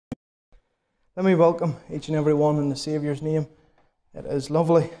Let me welcome each and every one in the Saviour's name. It is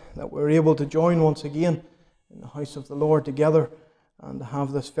lovely that we're able to join once again in the house of the Lord together and to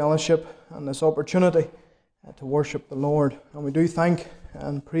have this fellowship and this opportunity to worship the Lord. And we do thank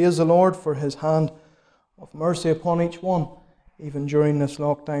and praise the Lord for His hand of mercy upon each one, even during this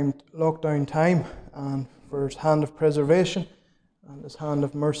lockdown time, and for His hand of preservation and His hand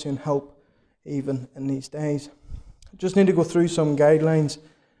of mercy and help even in these days. I just need to go through some guidelines,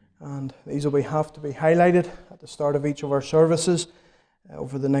 and these will have to be highlighted at the start of each of our services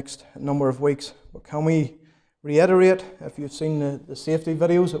over the next number of weeks. But can we reiterate, if you've seen the safety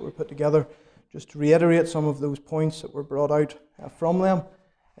videos that were put together, just to reiterate some of those points that were brought out from them.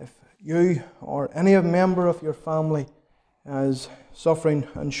 If you or any member of your family is suffering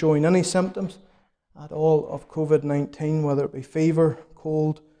and showing any symptoms at all of COVID-19, whether it be fever,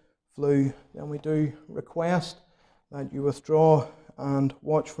 cold, flu, then we do request that you withdraw and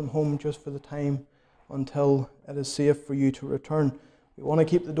watch from home just for the time until it is safe for you to return. We want to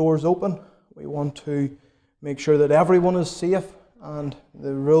keep the doors open. We want to make sure that everyone is safe, and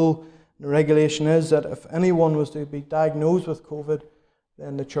the rule, the regulation is that if anyone was to be diagnosed with COVID,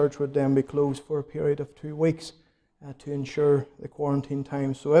 then the church would then be closed for a period of 2 weeks to ensure the quarantine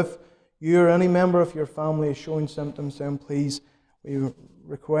time. So if you or any member of your family is showing symptoms, then please, we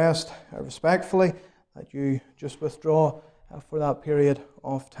request respectfully that you just withdraw for that period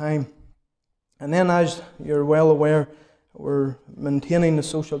of time. And then, as you're well aware, we're maintaining the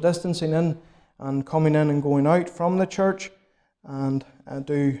social distancing in and coming in and going out from the church, and I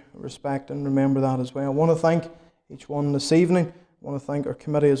do respect and remember that as well. I want to thank each one this evening. I want to thank our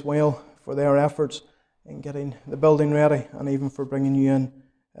committee as well for their efforts in getting the building ready and even for bringing you in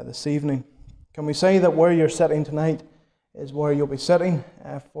this evening. Can we say that where you're sitting tonight is where you'll be sitting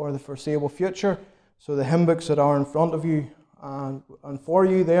for the foreseeable future? So the hymn books that are in front of you and for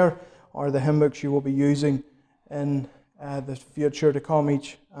you there are the hymn books you will be using in the future to come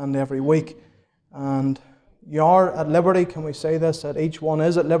each and every week. And you are at liberty, can we say this, that each one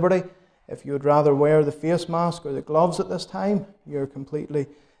is at liberty. If you would rather wear the face mask or the gloves at this time, you're completely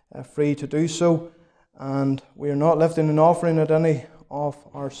free to do so. And we are not lifting an offering at any of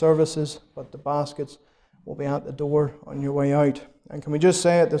our services, but the baskets will be at the door on your way out. And can we just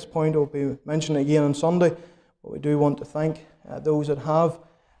say at this point, we'll be mentioning again on Sunday, but we do want to thank those that have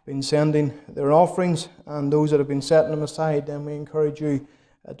been sending their offerings, and those that have been setting them aside, then we encourage you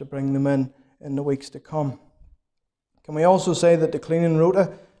to bring them in the weeks to come. Can we also say that the cleaning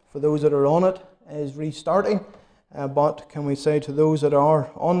rota, for those that are on it, is restarting, but can we say to those that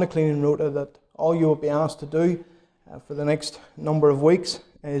are on the cleaning rota that all you will be asked to do for the next number of weeks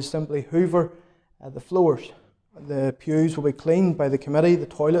is simply hoover the floors. The pews will be cleaned by the committee, the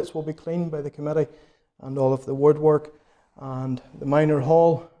toilets will be cleaned by the committee, and all of the woodwork, and the minor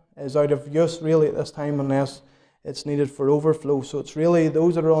hall is out of use really at this time unless it's needed for overflow. So it's really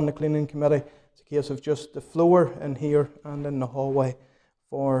those that are on the cleaning committee, it's a case of just the floor in here and in the hallway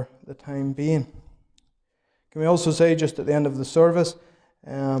for the time being. Can we also say just at the end of the service,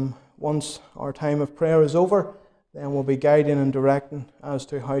 once our time of prayer is over, then we'll be guiding and directing as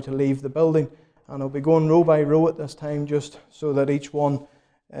to how to leave the building. And I'll be going row by row at this time, just so that each one,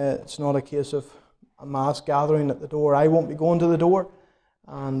 it's not a case of a mass gathering at the door. I won't be going to the door,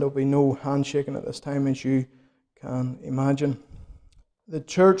 and there'll be no handshaking at this time, as you can imagine. The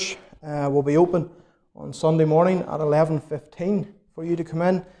church will be open on Sunday morning at 11:15 for you to come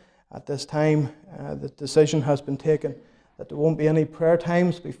in. At this time, the decision has been taken that there won't be any prayer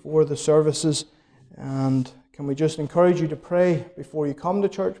times before the services, and can we just encourage you to pray before you come to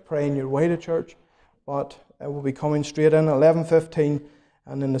church, pray in your way to church, but we'll be coming straight in at 11:15,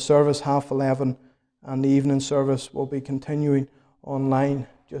 and in the service 11:30, and the evening service will be continuing online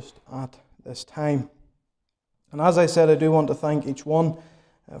just at this time. And as I said, I do want to thank each one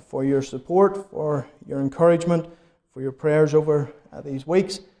for your support, for your encouragement, for your prayers over these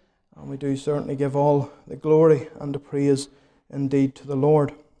weeks, and we do certainly give all the glory and the praise indeed to the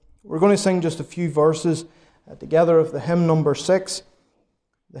Lord. We're going to sing just a few verses together of the hymn number 6.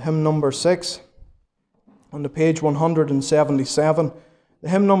 The hymn number 6 on the page 177. The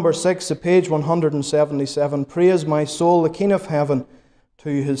hymn number 6, the page 177. Praise my soul, the King of heaven,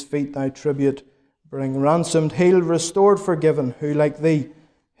 to His feet thy tribute bring. Ransomed, healed, restored, forgiven, who like thee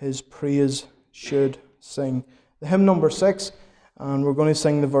His praise should sing. The hymn number 6, and we're going to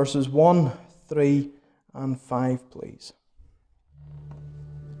sing the verses 1, 3, and 5, please.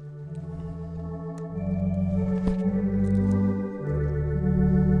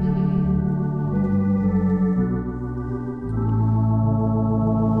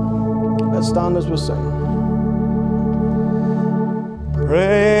 Let's stand as we sing.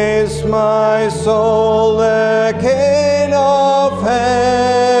 Praise Praise my soul, the King of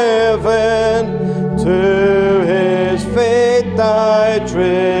heaven, to his faith thy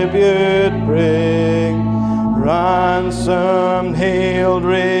tribute bring. Ransomed, healed,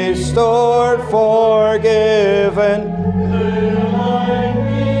 restored, forgiven,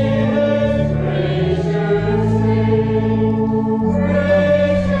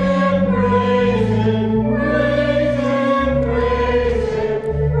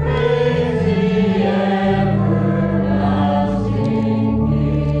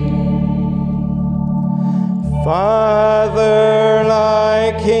 Father,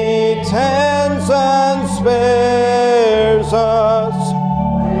 like he tends and spares us,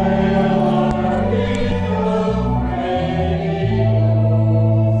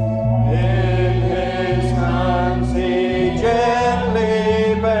 in his hands he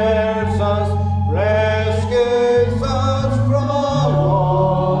gently bears us, rescues us from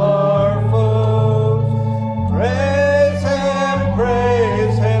all our foes. Praise him,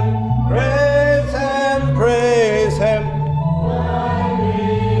 praise him, praise him, praise him,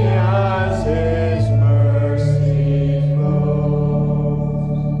 as his mercy flows.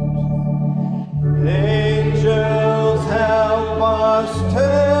 Angels help us to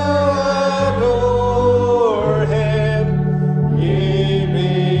adore him. Ye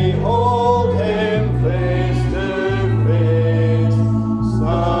behold him face to face.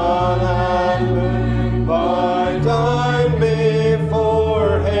 Sun and moon bow down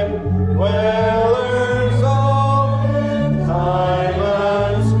before him. Dwellers all in time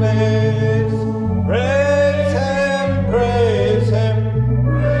and space. Praise him, praise him,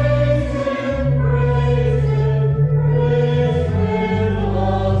 praise him, praise him, praise him,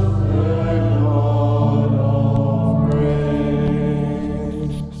 us the God of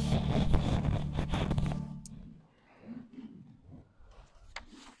grace.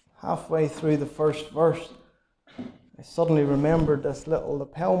 Halfway through the first verse, I suddenly remembered this little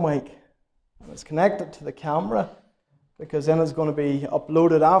lapel mic. It's connected to the camera because then it's going to be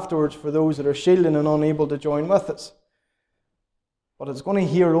uploaded afterwards for those that are shielding and unable to join with us. But it's going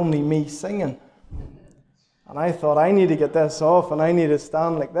to hear only me singing. And I thought I need to get this off and I need to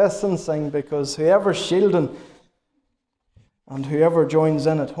stand like this and sing, because whoever's shielding and whoever joins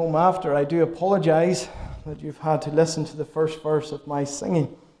in at home after, I do apologise that you've had to listen to the first verse of my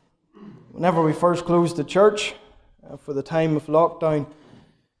singing. Whenever we first closed the church for the time of lockdown,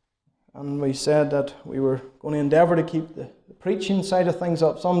 and we said that we were going to endeavour to keep the preaching side of things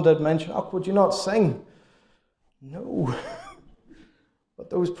up, some did mention, "Oh, would you not sing?" No. But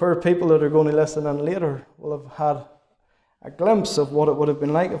those poor people that are going to listen in later will have had a glimpse of what it would have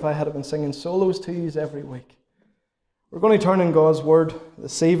been like if I had been singing solos to you every week. We're going to turn in God's Word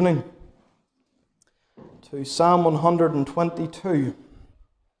this evening to Psalm 122.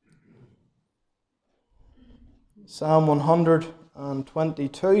 Psalm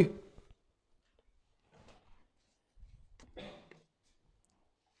 122.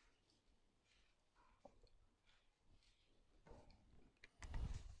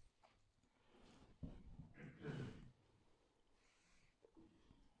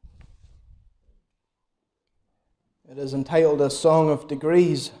 It is entitled A Song of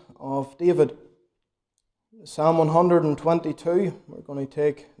Degrees of David. Psalm 122, we're going to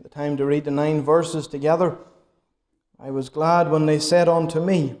take the time to read the 9 verses together. I was glad when they said unto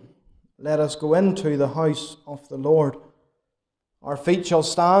me, Let us go into the house of the Lord. Our feet shall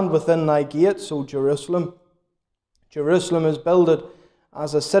stand within thy gates, O Jerusalem. Jerusalem is builded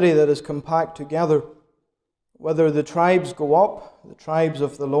as a city that is compact together, whither the tribes go up, the tribes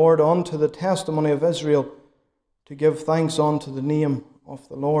of the Lord, unto the testimony of Israel, to give thanks unto the name of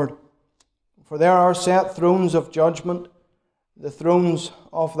the Lord. For there are set thrones of judgment, the thrones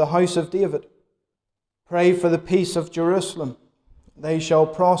of the house of David. Pray for the peace of Jerusalem. They shall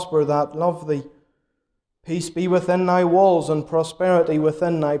prosper that love thee. Peace be within thy walls, and prosperity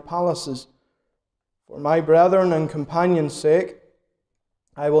within thy palaces. For my brethren and companions' sake,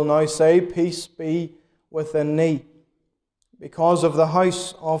 I will now say, Peace be within thee. Because of the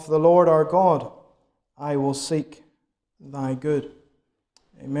house of the Lord our God, I will seek thy good.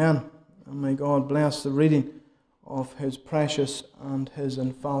 Amen. And may God bless the reading of his precious and his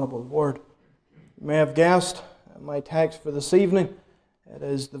infallible word. You may have guessed my text for this evening. It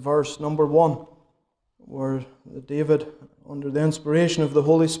is the verse number 1, where David, under the inspiration of the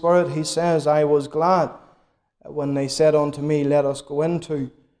Holy Spirit, he says, I was glad when they said unto me, Let us go into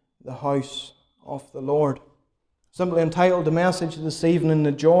the house of the Lord. Simply entitled the message this evening,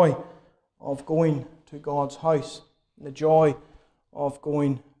 The Joy of Going to God's House. The joy of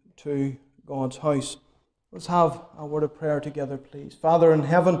going to God's house. Let's have a word of prayer together, please. Father in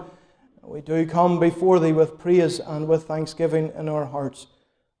heaven, We do come before Thee with praise and with thanksgiving in our hearts.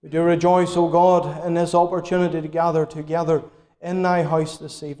 We do rejoice, O God, in this opportunity to gather together in Thy house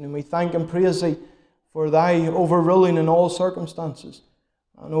this evening. We thank and praise Thee for Thy overruling in all circumstances.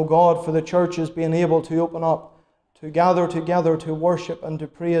 And, O God, for the churches being able to open up, to gather together to worship and to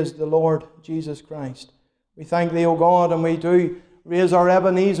praise the Lord Jesus Christ. We thank Thee, O God, and we do raise our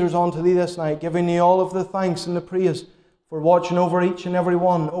Ebenezers unto Thee this night, giving Thee all of the thanks and the praise for watching over each and every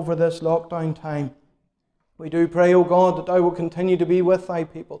one over this lockdown time. We do pray, O God, that Thou will continue to be with Thy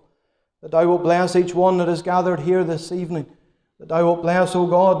people, that Thou will bless each one that is gathered here this evening, that Thou will bless, O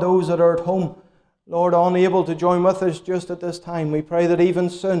God, those that are at home, Lord, unable to join with us just at this time. We pray that even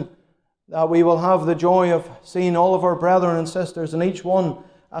soon that we will have the joy of seeing all of our brethren and sisters and each one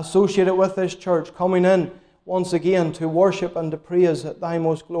associated with this church coming in once again to worship and to praise at Thy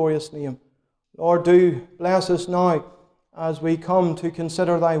most glorious name. Lord, do bless us now as we come to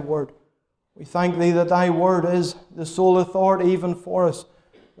consider Thy word. We thank Thee that Thy word is the sole authority even for us,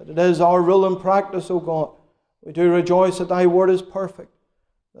 that it is our rule and practice, O God. We do rejoice that Thy word is perfect,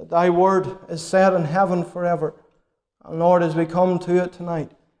 that Thy word is set in heaven forever. And Lord, as we come to it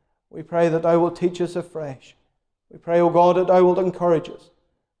tonight, we pray that Thou wilt teach us afresh. We pray, O God, that Thou wilt encourage us,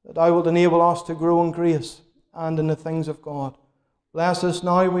 that Thou wilt enable us to grow in grace and in the things of God. Bless us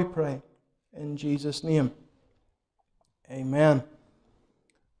now, we pray, in Jesus' name. Amen.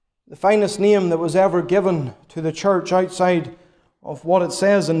 The finest name that was ever given to the church outside of what it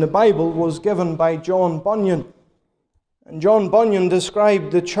says in the Bible was given by John Bunyan. And John Bunyan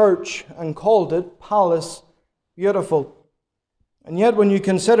described the church and called it Palace Beautiful. And yet when you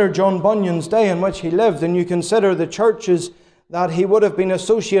consider John Bunyan's day in which he lived, and you consider the churches that he would have been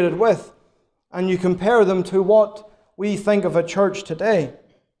associated with, and you compare them to what we think of a church today,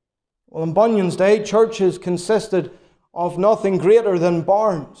 well, in Bunyan's day, churches consisted of nothing greater than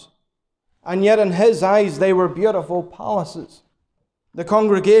barns. And yet in his eyes they were beautiful palaces. The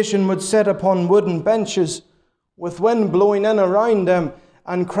congregation would sit upon wooden benches with wind blowing in around them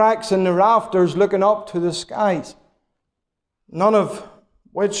and cracks in the rafters looking up to the skies. None of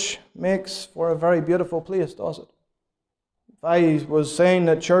which makes for a very beautiful place, does it? If I was saying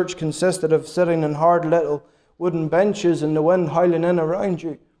that church consisted of sitting in hard little wooden benches and the wind howling in around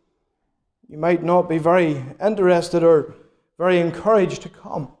you, you might not be very interested or very encouraged to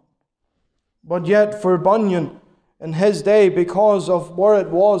come. But yet for Bunyan, in his day, because of where it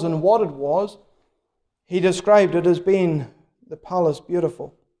was and what it was, he described it as being the palace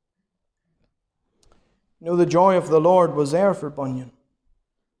beautiful. You know, the joy of the Lord was there for Bunyan.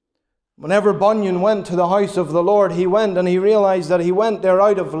 Whenever Bunyan went to the house of the Lord, he went and he realized that he went there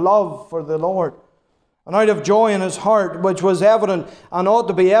out of love for the Lord, and out of joy in his heart, which was evident and ought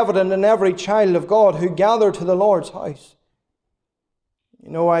to be evident in every child of God who gathered to the Lord's house.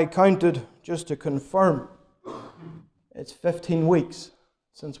 You know, I counted, just to confirm, it's 15 weeks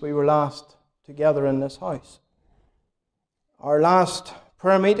since we were last together in this house. Our last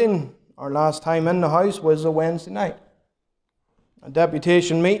prayer meeting, our last time in the house, was a Wednesday night. A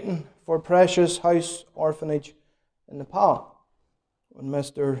deputation meeting for Precious House Orphanage in Nepal, when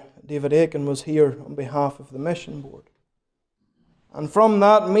Mr. David Aiken was here on behalf of the mission board. And from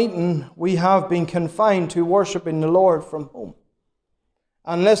that meeting, we have been confined to worshipping the Lord from home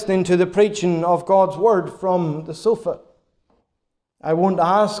and listening to the preaching of God's word from the sofa. I won't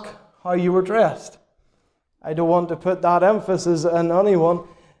ask how you were dressed. I don't want to put that emphasis on anyone,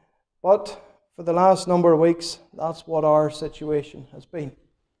 but for the last number of weeks, that's what our situation has been.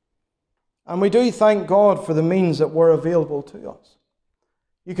 And we do thank God for the means that were available to us.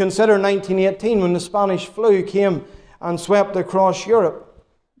 You consider 1918, when the Spanish flu came and swept across Europe.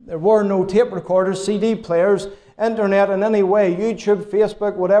 There were no tape recorders, CD players, internet in any way, YouTube,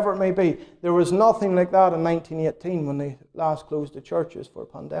 Facebook, whatever it may be. There was nothing like that in 1918 when they last closed the churches for a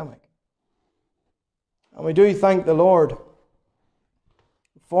pandemic. And we do thank the Lord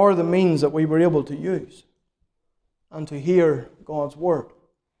for the means that we were able to use and to hear God's word.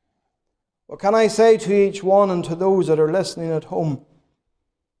 But can I say to each one and to those that are listening at home,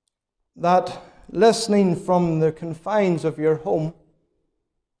 that listening from the confines of your home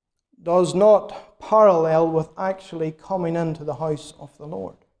does not parallel with actually coming into the house of the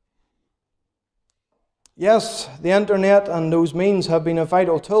Lord. Yes, the internet and those means have been a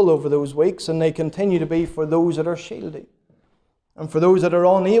vital tool over those weeks, and they continue to be for those that are shielded and for those that are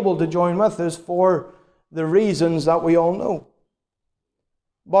unable to join with us for the reasons that we all know.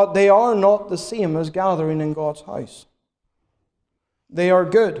 But they are not the same as gathering in God's house. They are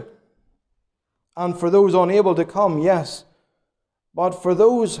good. And for those unable to come, yes. But for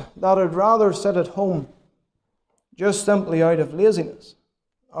those that would rather sit at home, just simply out of laziness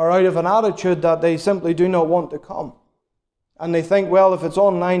are out of an attitude that they simply do not want to come. And they think, well, if it's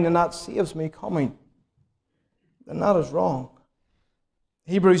online then that saves me coming. Then that is wrong.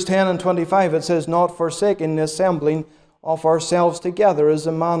 Hebrews 10:25, it says, not forsaking the assembling of ourselves together as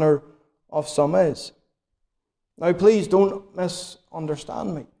the manner of some is. Now please don't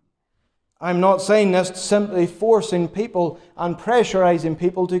misunderstand me. I'm not saying this simply forcing people and pressurizing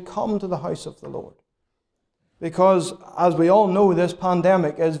people to come to the house of the Lord. Because, as we all know, this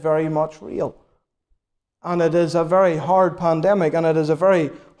pandemic is very much real. And it is a very hard pandemic, and it is a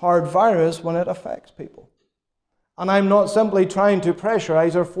very hard virus when it affects people. And I'm not simply trying to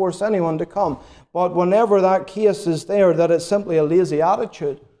pressurize or force anyone to come. But whenever that case is there, that it's simply a lazy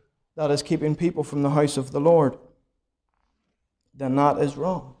attitude that is keeping people from the house of the Lord, then that is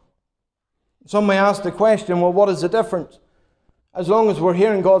wrong. Some may ask the question, well, what is the difference? As long as we're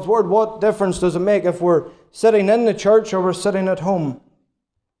hearing God's word, what difference does it make if we're sitting in the church or we're sitting at home?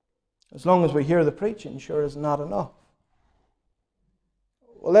 As long as we hear the preaching, sure is not enough.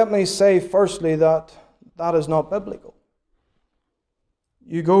 Well, let me say firstly that that is not biblical.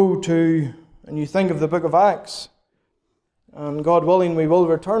 You go to and you think of the book of Acts, and God willing we will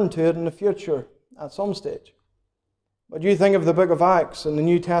return to it in the future at some stage. But you think of the book of Acts in the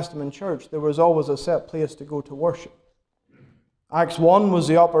New Testament church, there was always a set place to go to worship. Acts 1 was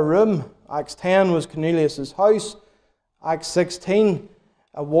the upper room. Acts 10 was Cornelius' house. Acts 16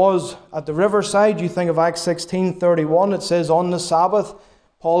 was at the riverside. You think of Acts 16:31, it says, on the Sabbath,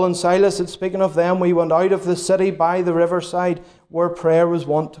 Paul and Silas, it's speaking of them, we went out of the city by the riverside where prayer was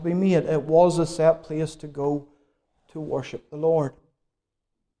wont to be made. It was a set place to go to worship the Lord.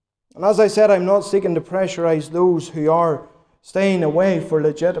 And as I said, I'm not seeking to pressurize those who are staying away for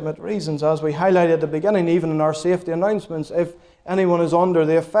legitimate reasons. As we highlighted at the beginning, even in our safety announcements, if anyone is under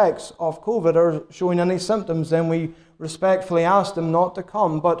the effects of COVID or showing any symptoms, then we respectfully ask them not to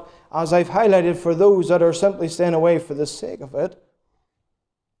come. But as I've highlighted, for those that are simply staying away for the sake of it,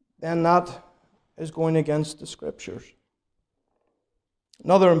 then that is going against the Scriptures.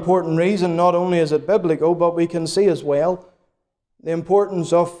 Another important reason, not only is it biblical, but we can see as well the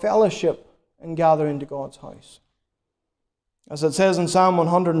importance of fellowship and gathering to God's house. As it says in Psalm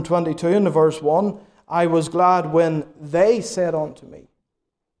 122 in the verse 1, I was glad when they said unto me.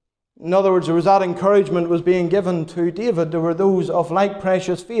 In other words, there was that encouragement was being given to David. There were those of like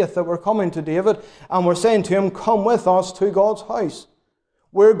precious faith that were coming to David and were saying to him, come with us to God's house.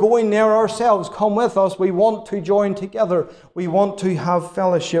 We're going there ourselves. Come with us. We want to join together. We want to have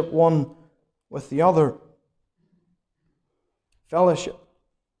fellowship one with the other. Fellowship.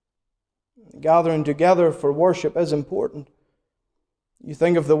 Gathering together for worship is important. You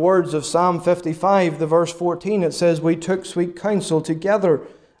think of the words of Psalm 55, the verse 14, it says, we took sweet counsel together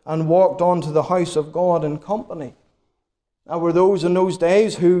and walked on to the house of God in company. Now, were those in those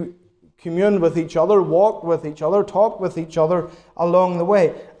days who communed with each other, walked with each other, talked with each other along the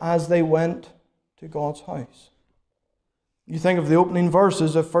way as they went to God's house. You think of the opening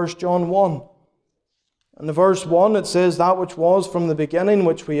verses of 1 John 1. In the verse 1 it says, that which was from the beginning,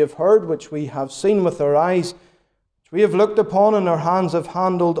 which we have heard, which we have seen with our eyes, which we have looked upon and our hands have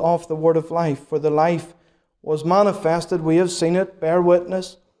handled of the word of life. For the life was manifested, we have seen it, bear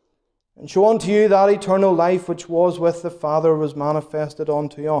witness, and show unto you that eternal life which was with the Father was manifested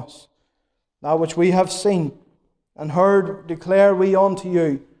unto us. That which we have seen and heard declare we unto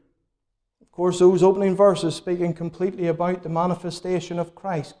you. Of course, those opening verses speaking completely about the manifestation of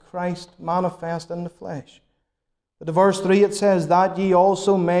Christ. Christ manifest in the flesh. But in verse 3 it says, that ye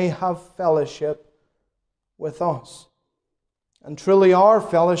also may have fellowship with us. And truly our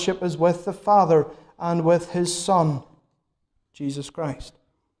fellowship is with the Father and with His Son, Jesus Christ.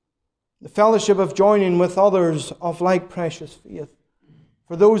 The fellowship of joining with others of like precious faith.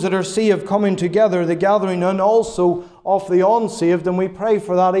 For those that are saved coming together, the gathering, and also of the unsaved, and we pray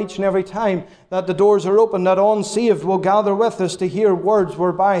for that each and every time that the doors are open, that unsaved will gather with us to hear words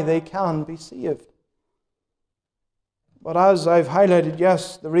whereby they can be saved. But as I've highlighted,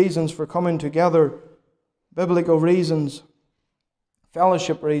 yes, the reasons for coming together, biblical reasons,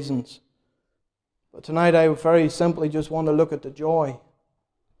 fellowship reasons. But tonight I very simply just want to look at the joy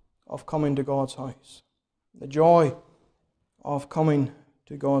of coming to God's house. The joy of coming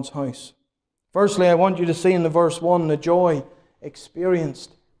to God's house. Firstly, I want you to see in the verse 1 the joy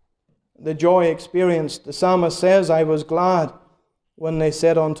experienced. The joy experienced. The psalmist says, I was glad when they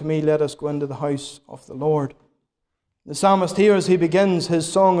said unto me, let us go into the house of the Lord. The psalmist here, as he begins his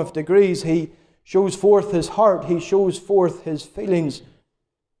song of degrees, he shows forth his heart. He shows forth his feelings.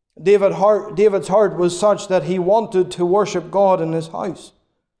 David's heart was such that he wanted to worship God in his house.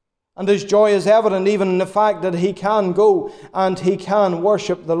 And his joy is evident even in the fact that he can go and he can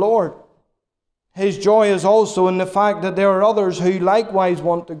worship the Lord. His joy is also in the fact that there are others who likewise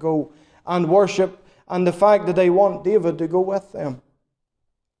want to go and worship, and the fact that they want David to go with them.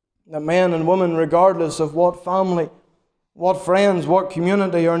 That men and women, regardless of what family, what friends, what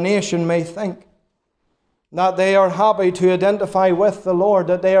community or nation may think, that they are happy to identify with the Lord,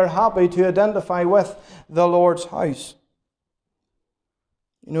 that they are happy to identify with the Lord's house.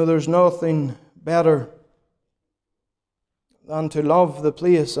 You know, there's nothing better than to love the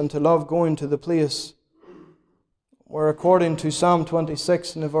place and to love going to the place where, according to Psalm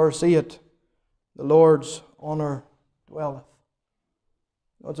 26 and verse 8, the Lord's honour dwelleth.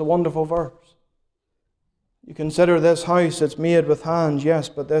 It's a wonderful verse. You consider this house, it's made with hands, yes,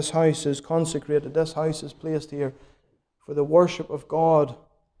 but this house is consecrated. This house is placed here for the worship of God.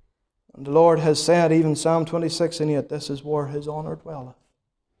 And the Lord has said, even Psalm 26 and 8, this is where his honour dwelleth.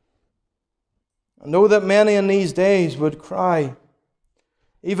 I know that many in these days would cry,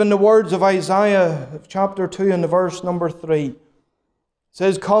 even the words of Isaiah chapter 2 and verse number 3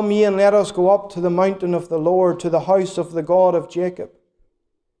 says, "Come ye and let us go up to the mountain of the Lord, to the house of the God of Jacob.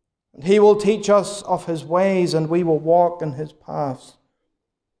 And he will teach us of his ways, and we will walk in his paths."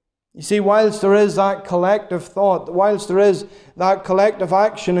 You see, whilst there is that collective thought, whilst there is that collective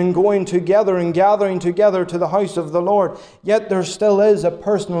action in going together and gathering together to the house of the Lord, yet there still is a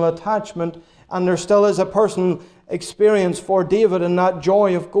personal attachment, and there still is a personal experience for David in that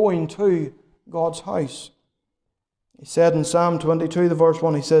joy of going to God's house. He said in Psalm 22, the verse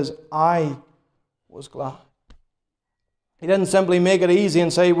 1, he says, "I was glad." He didn't simply make it easy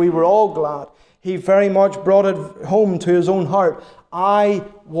and say we were all glad. He very much brought it home to his own heart. I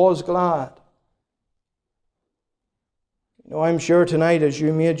was glad. You know, I'm sure tonight as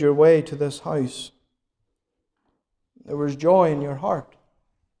you made your way to this house, there was joy in your heart.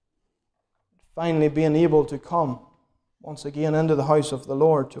 Finally being able to come once again into the house of the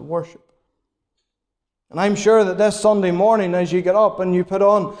Lord to worship. And I'm sure that this Sunday morning, as you get up and you put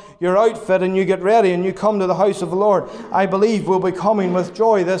on your outfit and you get ready and you come to the house of the Lord, I believe we'll be coming with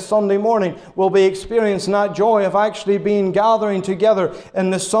joy this Sunday morning. We'll be experiencing that joy of actually being gathering together in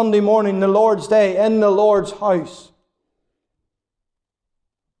the Sunday morning, the Lord's day, in the Lord's house.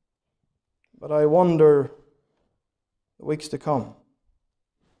 But I wonder, the weeks to come,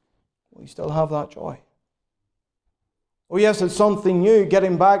 will you still have that joy? Oh yes, it's something new,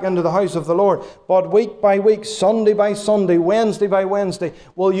 getting back into the house of the Lord. But week by week, Sunday by Sunday, Wednesday by Wednesday,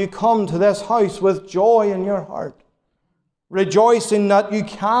 will you come to this house with joy in your heart? Rejoicing that you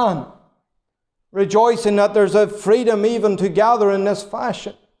can. Rejoicing that there's a freedom even to gather in this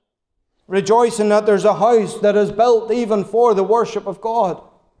fashion. Rejoicing that there's a house that is built even for the worship of God.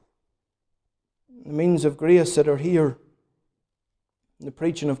 The means of grace that are here in the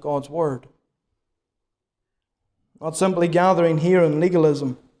preaching of God's Word. Not simply gathering here in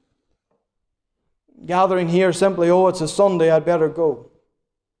legalism. Gathering here simply, oh, it's a Sunday, I'd better go.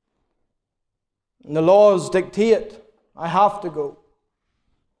 And the laws dictate, I have to go.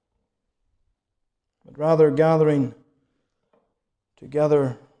 But rather gathering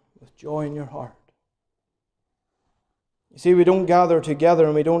together with joy in your heart. You see, we don't gather together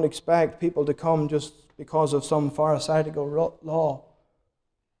and we don't expect people to come just because of some pharisaical law.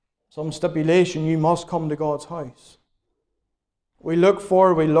 Some stipulation, you must come to God's house. We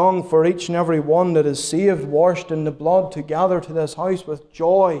long for each and every one that is saved, washed in the blood, to gather to this house with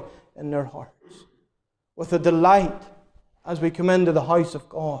joy in their hearts. With a delight as we come into the house of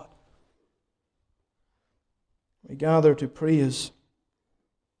God. We gather to praise,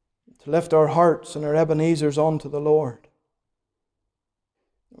 to lift our hearts and our Ebenezers unto the Lord.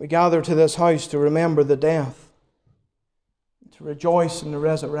 We gather to this house to remember the death, to rejoice in the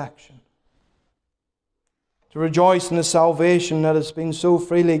resurrection, to rejoice in the salvation that has been so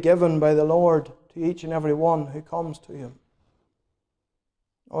freely given by the Lord to each and every one who comes to Him.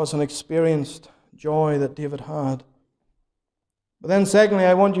 Oh, it's an experienced joy that David had. But then secondly,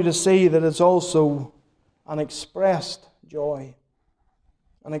 I want you to see that it's also an expressed joy.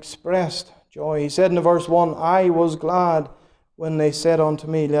 An expressed joy. He said in verse 1, I was glad when they said unto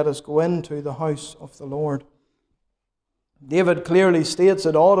me, let us go into the house of the Lord. David clearly states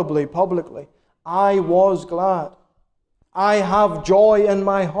it audibly, publicly. I was glad. I have joy in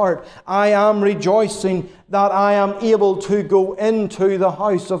my heart. I am rejoicing that I am able to go into the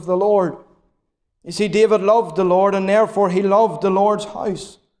house of the Lord. You see, David loved the Lord, and therefore he loved the Lord's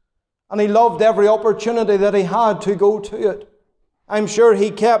house. And he loved every opportunity that he had to go to it. I'm sure he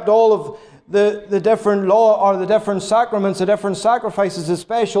kept all of the different law, or the different sacraments, the different sacrifices, the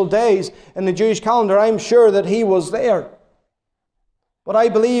special days in the Jewish calendar. I'm sure that he was there. But I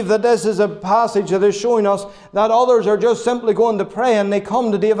believe that this is a passage that is showing us that others are just simply going to pray, and they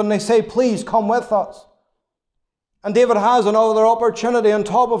come to David and they say, please come with us. And David has another opportunity on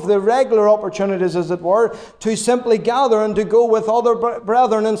top of the regular opportunities, as it were, to simply gather and to go with other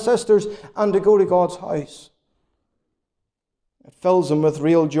brethren and sisters and to go to God's house. It fills him with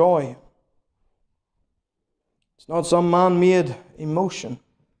real joy. It's not some man-made emotion.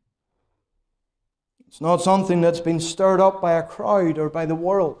 It's not something that's been stirred up by a crowd or by the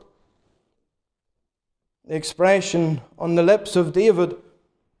world. The expression on the lips of David,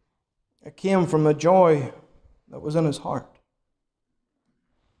 it came from a joy that was in his heart.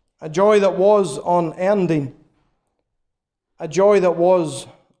 A joy that was unending. A joy that was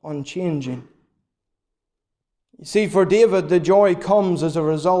unchanging. You see, for David, the joy comes as a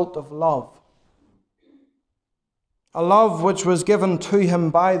result of love. A love which was given to him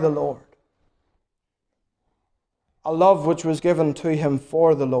by the Lord. A love which was given to him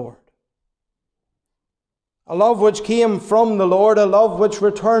for the Lord. A love which came from the Lord, a love which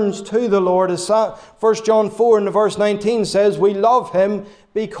returns to the Lord. As 1 John 4 and verse 19 says, we love him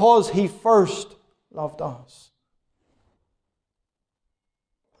because he first loved us.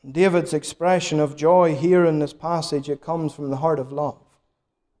 David's expression of joy here in this passage, it comes from the heart of love.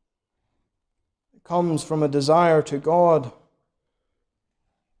 It comes from a desire to God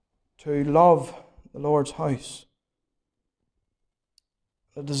to love the Lord's house.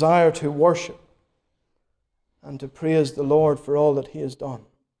 A desire to worship and to praise the Lord for all that he has done.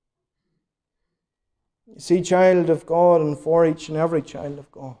 You see, child of God, and for each and every child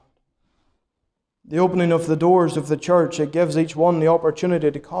of God, the opening of the doors of the church, it gives each one the opportunity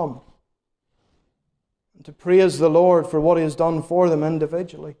to come and to praise the Lord for what he has done for them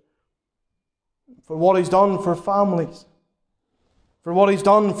individually, for what he's done for families, for what he's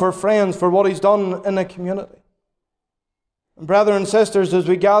done for friends, for what he's done in a community. And brethren and sisters, as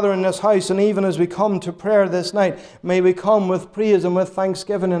we gather in this house and even as we come to prayer this night, may we come with praise and with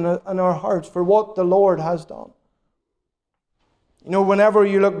thanksgiving in our hearts for what the Lord has done. You know, whenever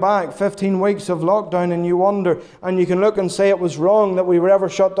you look back, 15 weeks of lockdown, and you wonder, and you can look and say it was wrong that we were ever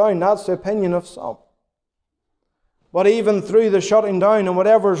shut down, that's the opinion of some. But even through the shutting down, and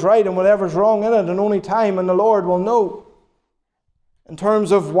whatever's right and whatever's wrong in it, and only time and the Lord will know, in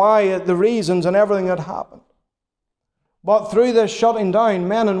terms of why, the reasons and everything that happened. But through this shutting down,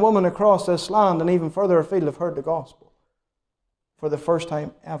 men and women across this land and even further afield have heard the gospel for the first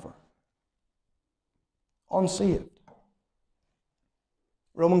time ever. Unsaved.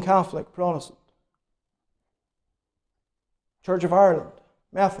 Roman Catholic, Protestant. Church of Ireland,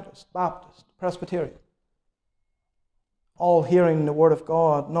 Methodist, Baptist, Presbyterian. All hearing the word of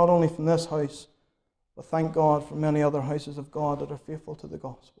God, not only from this house, but thank God for many other houses of God that are faithful to the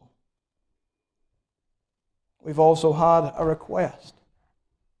gospel. We've also had a request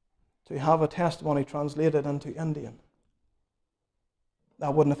to have a testimony translated into Indian.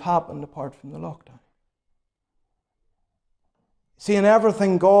 That wouldn't have happened apart from the lockdown. See, in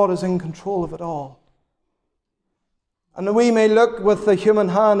everything, God is in control of it all. And we may look with the human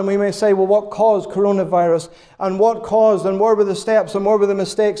hand and we may say, well, what caused coronavirus? And what caused, and where were the steps and where were the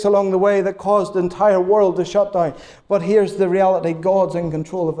mistakes along the way that caused the entire world to shut down? But here's the reality, God's in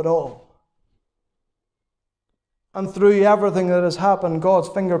control of it all. And through everything that has happened, God's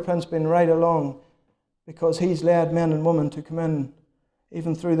fingerprint's been right along, because he's led men and women to come in,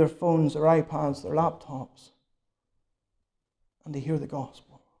 even through their phones, their iPads, their laptops, and to hear the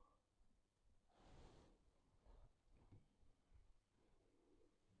gospel.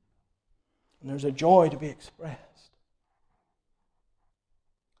 And there's a joy to be expressed.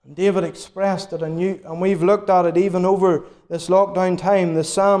 And David expressed it, and we've looked at it even over this lockdown time, the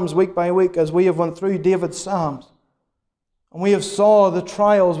Psalms week by week, as we have went through David's Psalms. And we have saw the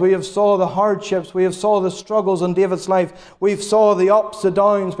trials, we have saw the hardships, we have saw the struggles in David's life. We've saw the ups, the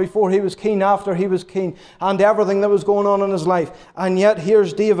downs, before he was keen, after he was keen, and everything that was going on in his life. And yet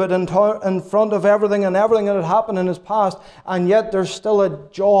here's David in front of everything and everything that had happened in his past, and yet there's still a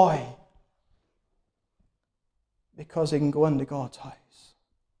joy, because he can go into God's house.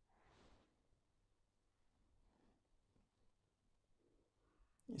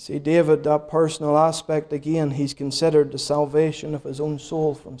 You see, David, that personal aspect again, he's considered the salvation of his own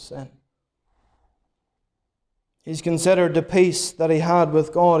soul from sin. He's considered the peace that he had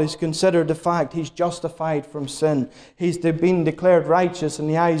with God. He's considered the fact he's justified from sin. He's been declared righteous in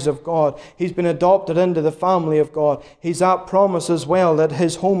the eyes of God. He's been adopted into the family of God. He's that promise as well that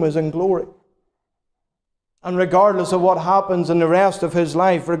his home is in glory. And regardless of what happens in the rest of his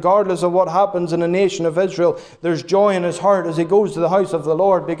life, regardless of what happens in the nation of Israel, there's joy in his heart as he goes to the house of the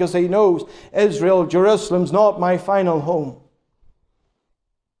Lord, because he knows Israel, Jerusalem's not my final home.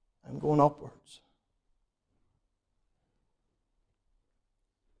 I'm going upwards.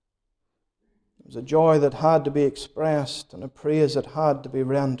 It was a joy that had to be expressed and a praise that had to be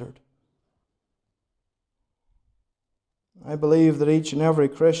rendered. I believe that each and every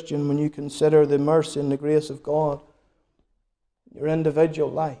Christian, when you consider the mercy and the grace of God in your individual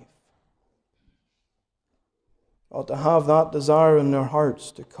life, ought to have that desire in their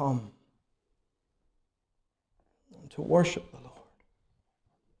hearts to come and to worship the Lord.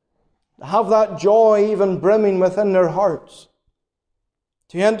 To have that joy even brimming within their hearts.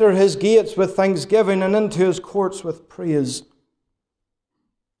 To enter His gates with thanksgiving and into His courts with praise.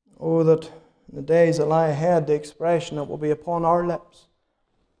 Oh, that in the days that lie ahead, the expression that will be upon our lips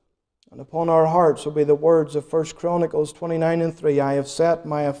and upon our hearts will be the words of 1 Chronicles 29:3. I have set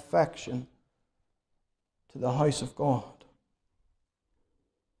my affection to the house of God.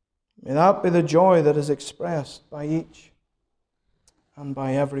 May that be the joy that is expressed by each and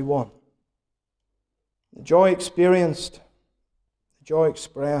by every one. The joy experienced, the joy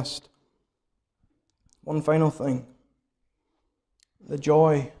expressed. One final thing. The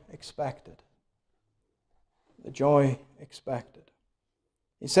joy expected. The joy expected.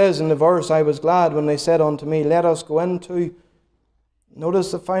 He says in the verse, I was glad when they said unto me, let us go into,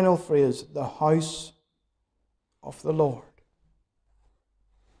 notice the final phrase, the house of the Lord.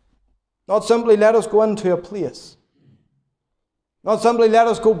 Not simply let us go into a place. Not simply let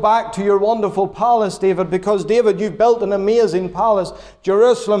us go back to your wonderful palace, David, because David, you've built an amazing palace.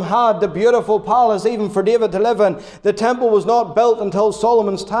 Jerusalem had the beautiful palace even for David to live in. The temple was not built until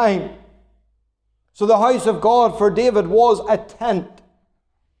Solomon's time. So the house of God for David was a tent.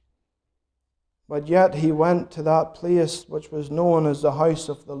 But yet he went to that place which was known as the house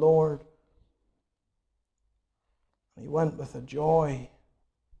of the Lord. He went with a joy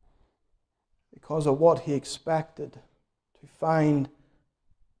because of what he expected to find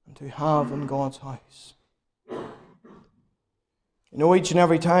and to have in God's house. You know, each and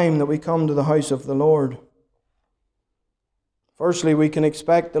every time that we come to the house of the Lord, firstly, we can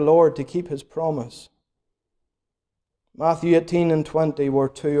expect the Lord to keep His promise. Matthew 18:20, where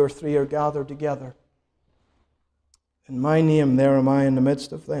 2 or 3 are gathered together. In my name, there am I in the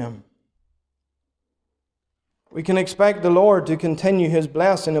midst of them. We can expect the Lord to continue His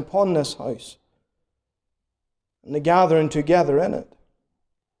blessing upon this house and the gathering together in it.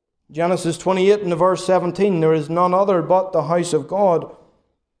 Genesis 28 and verse 17, there is none other but the house of God,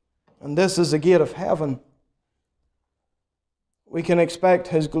 and this is the gate of heaven. We can expect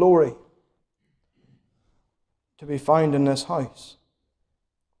His glory to be found in this house.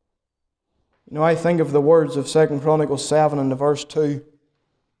 You know, I think of the words of 2 Chronicles 7 and verse 2.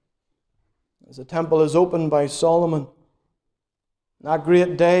 As the temple is opened by Solomon, that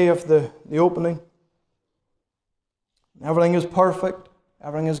great day of the opening, everything is perfect,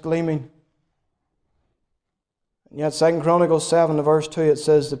 everything is gleaming. And yet 2 Chronicles 7 verse 2, it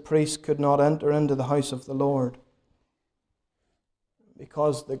says the priest could not enter into the house of the Lord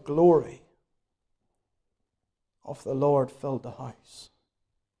because the glory of the Lord filled the house.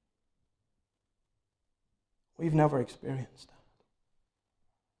 We've never experienced that.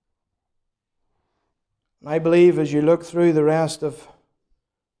 And I believe as you look through the rest of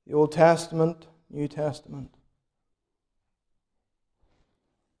the Old Testament, New Testament,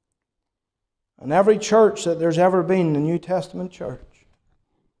 and every church that there's ever been, the New Testament church,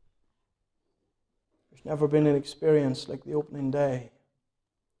 there's never been an experience like the opening day,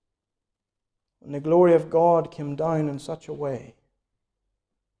 when the glory of God came down in such a way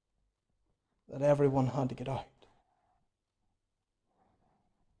that everyone had to get out.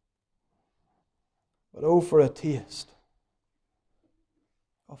 But oh, for a taste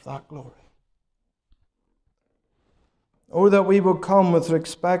of that glory. Oh, that we would come with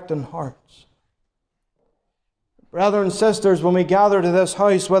expectant hearts. Brothers and sisters, when we gather to this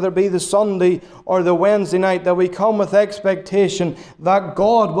house, whether it be the Sunday or the Wednesday night, that we come with expectation that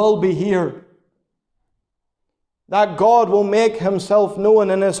God will be here. That God will make Himself known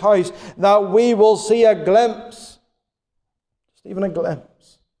in His house. That we will see a glimpse, just even a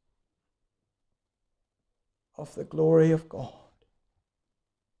glimpse, of the glory of God.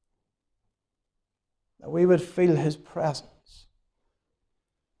 That we would feel His presence.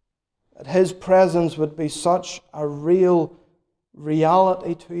 That His presence would be such a real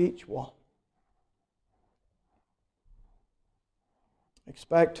reality to each one.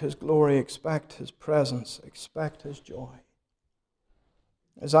 Expect His glory, expect His presence, expect His joy.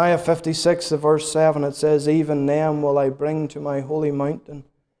 Isaiah 56, verse 7, it says, even them will I bring to my holy mountain,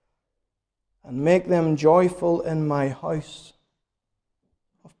 and make them joyful in my house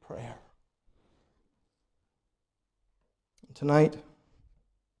of prayer. And tonight,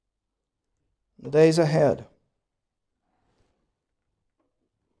 in the days ahead.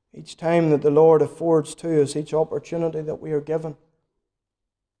 Each time that the Lord affords to us, each opportunity that we are given,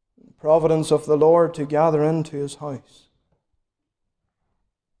 the providence of the Lord to gather into His house.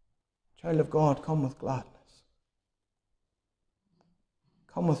 Child of God, come with gladness.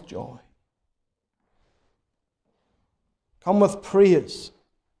 Come with joy. Come with praise.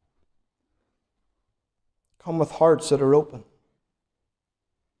 Come with hearts that are open,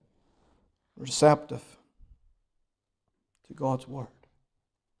 receptive to God's Word.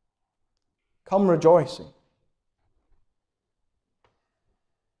 Come rejoicing,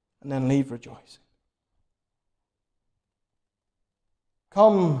 and then leave rejoicing.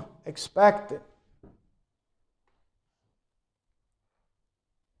 Come expecting,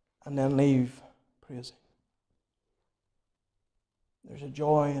 and then leave praising. There's a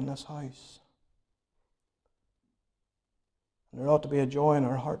joy in this house. And there ought to be a joy in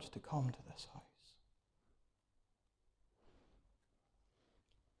our hearts to come to this house.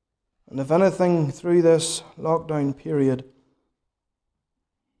 And if anything through this lockdown period,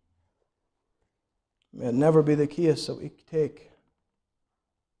 may it never be the case that we take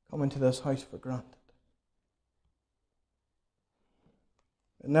coming to this house for granted.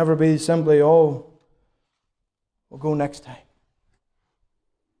 It never be simply, oh, we'll go next time.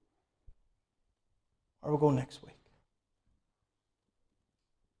 Or we'll go next week.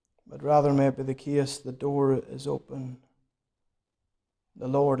 But rather may it be the case, the door is open. The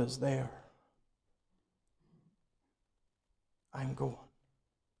Lord is there. I'm going.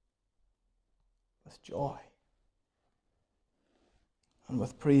 With joy. And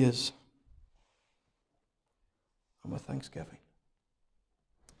with praise. And with thanksgiving.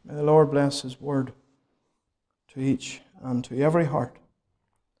 May the Lord bless His word to each and to every heart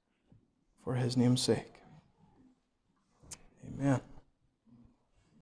for His name's sake. Amen.